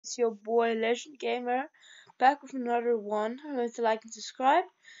It's your boy Legend Gamer back with another one. Remember to like and subscribe,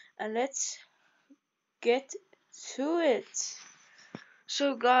 and let's get to it.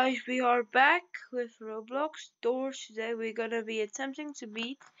 So guys, we are back with Roblox DoorS. Today we're gonna be attempting to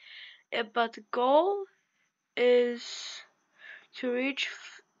beat it, but the goal is to reach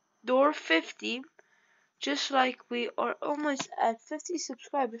door 50. Just like we are almost at 50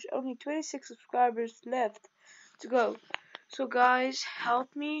 subscribers, only 26 subscribers left to go. So guys,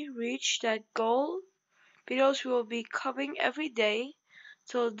 help me reach that goal. Videos will be coming every day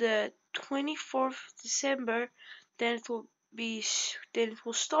till the 24th of December. Then it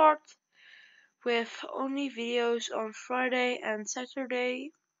will start with only videos on Friday and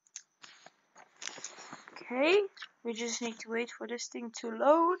Saturday. Okay, we just need to wait for this thing to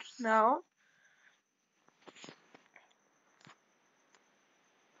load now.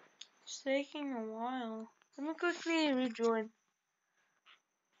 It's taking a while. Let me quickly rejoin.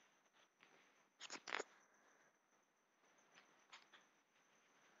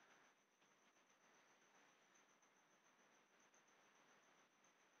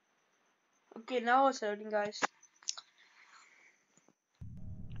 Okay, now it's loading, guys.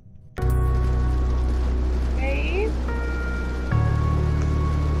 Okay.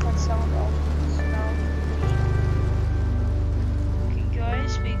 Let's sound off now. Okay,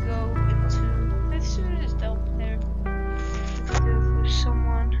 guys, we go into. Let's do this down there. Let's do it for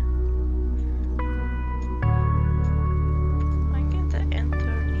someone. I can't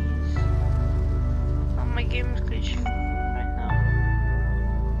enter these. Oh, my game is glitching right now.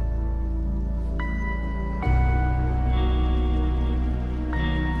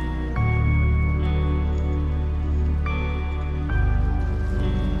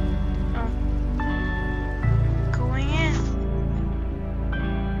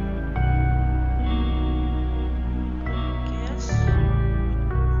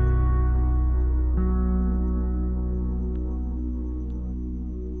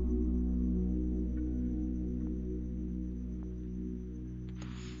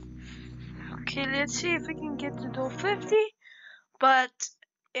 Okay, let's see if we can get to door 50. But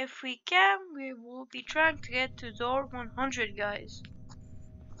if we can, we will be trying to get to door 100, guys.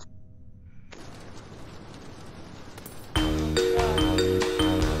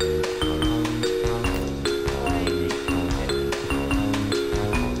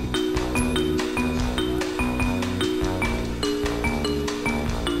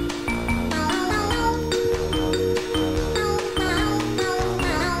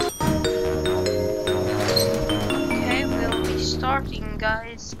 Starting,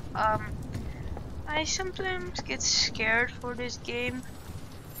 guys. I sometimes get scared for this game,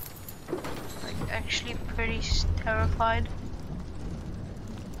 like actually pretty terrified.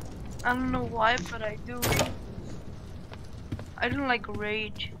 I don't know why, but I do. I don't like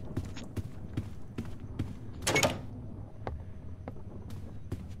rage.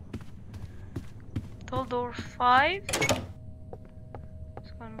 Till door 5,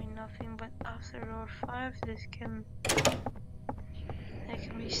 it's gonna be nothing, but after door 5, there can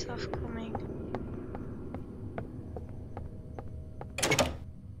be stuff coming.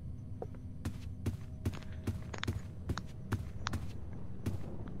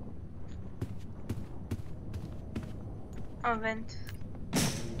 Oh, vent.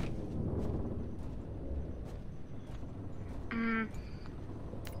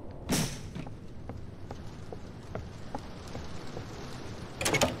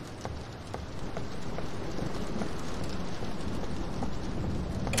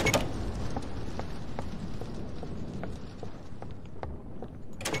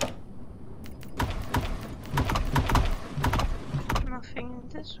 Nothing in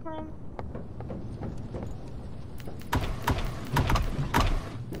this one.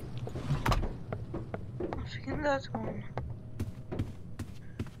 Nothing in that one.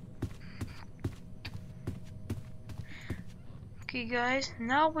 Okay guys,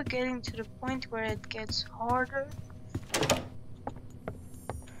 now we're getting to the point where it gets harder.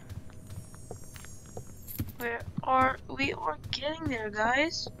 We are getting there,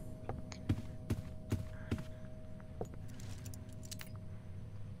 guys.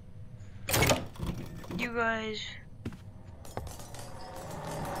 You guys.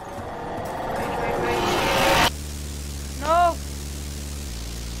 Wait. No!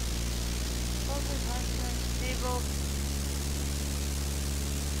 Focus on stable.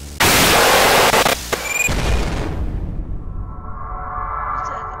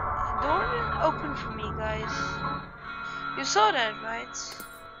 The door didn't open for me, guys. You saw that, right?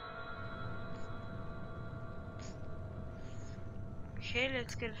 Okay,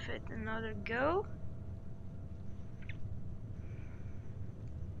 let's give it another go.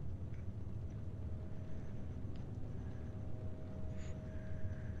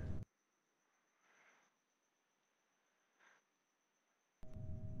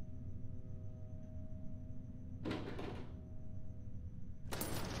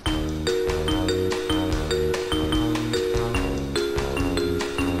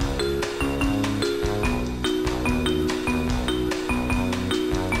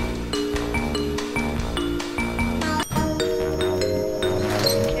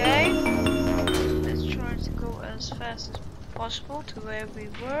 possible to where we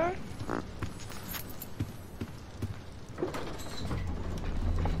were.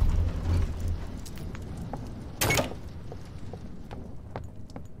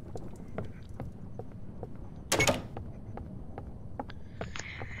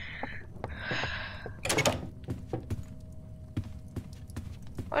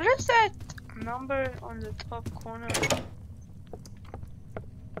 What is that number on the top corner?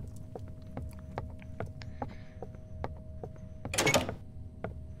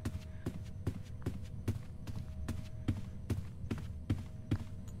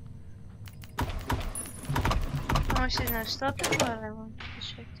 Oh, she's not stopping, but I want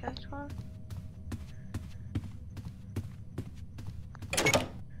to check that one.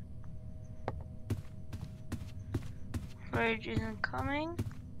 Rage isn't coming.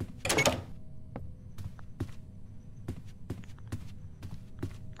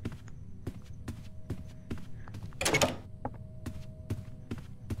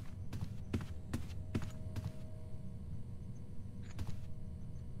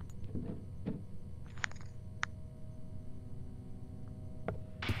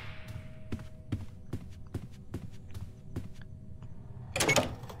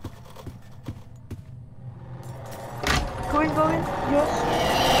 Going, yes.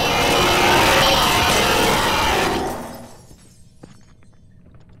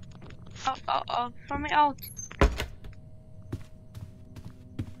 Throw me out.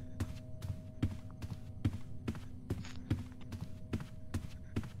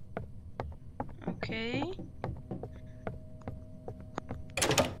 Okay.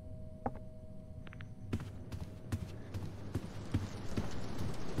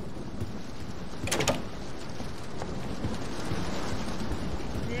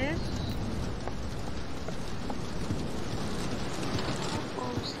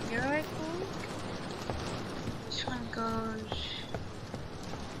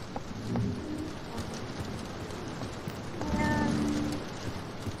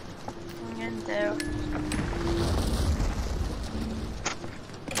 There.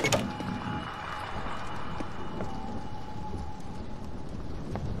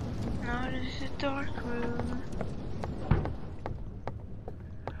 Now this is a dark room.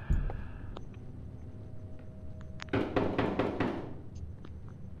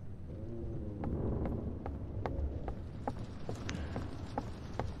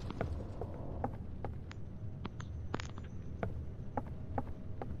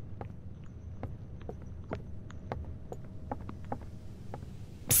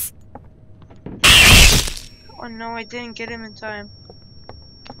 Oh no, I didn't get him in time.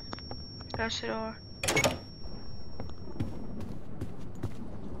 Close the door.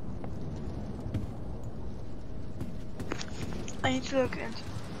 I need to look in.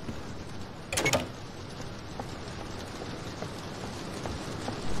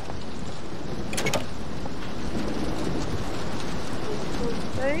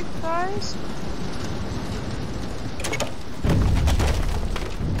 Safe, guys.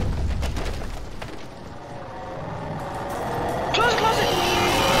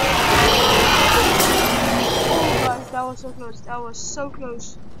 That was so close. That was so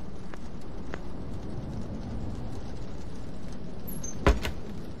close.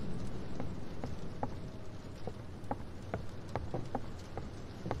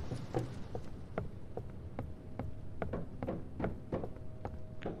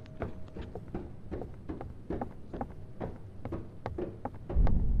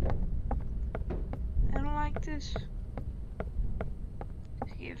 I don't like this.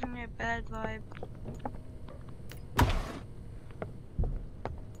 It's giving me a bad vibe.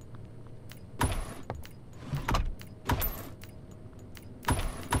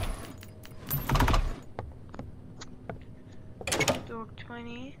 Door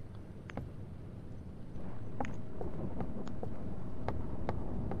 20.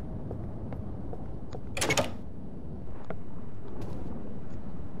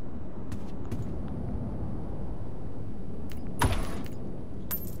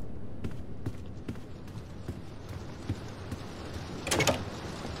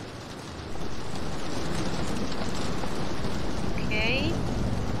 Okay.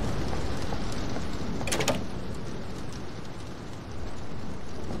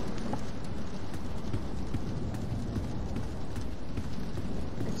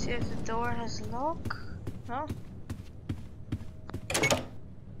 Let's see if the door has a lock. No.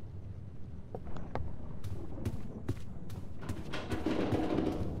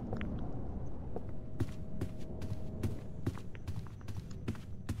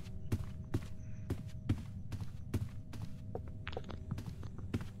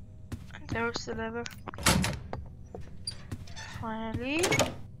 There's the lever. Finally.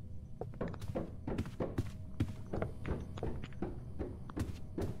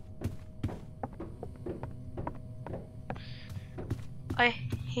 I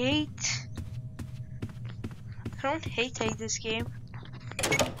don't hate this game.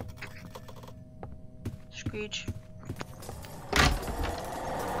 Screech.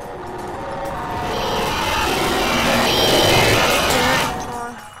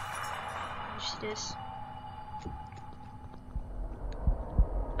 This.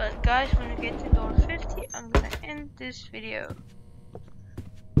 But guys, when we get to door 50, I'm gonna end this video.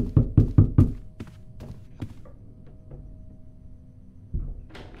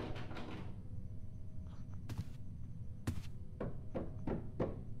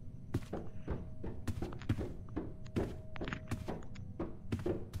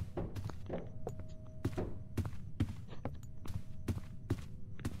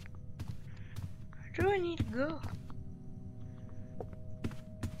 Where do I need to go?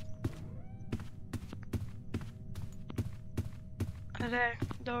 Oh, there,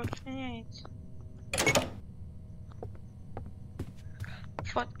 door 28.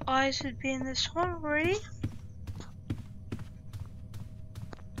 Thought eyes would be in this one already.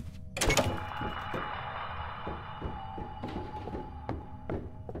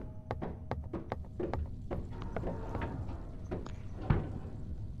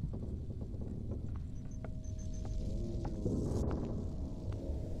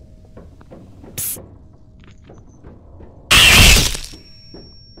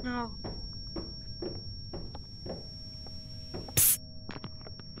 No.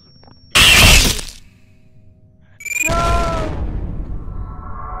 No!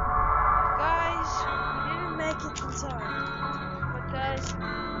 Guys, we didn't make it in time. But guys,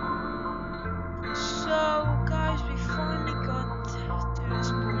 so guys, we finally got to this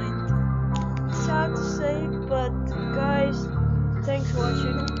point. It's sad to say, but guys, thanks for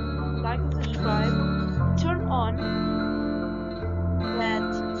watching. Like and subscribe. Turn on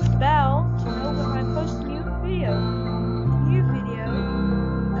that bell to know when I post a new video.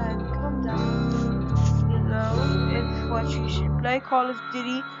 And comment down below if what you should play Call of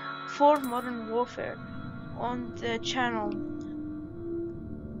Duty for Modern Warfare on the channel.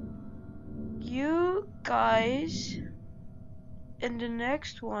 You guys, in the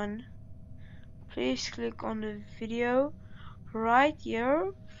next one, please click on the video right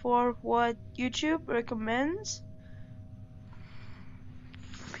here for what YouTube recommends.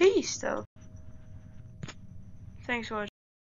 Peace though. Thanks for watching.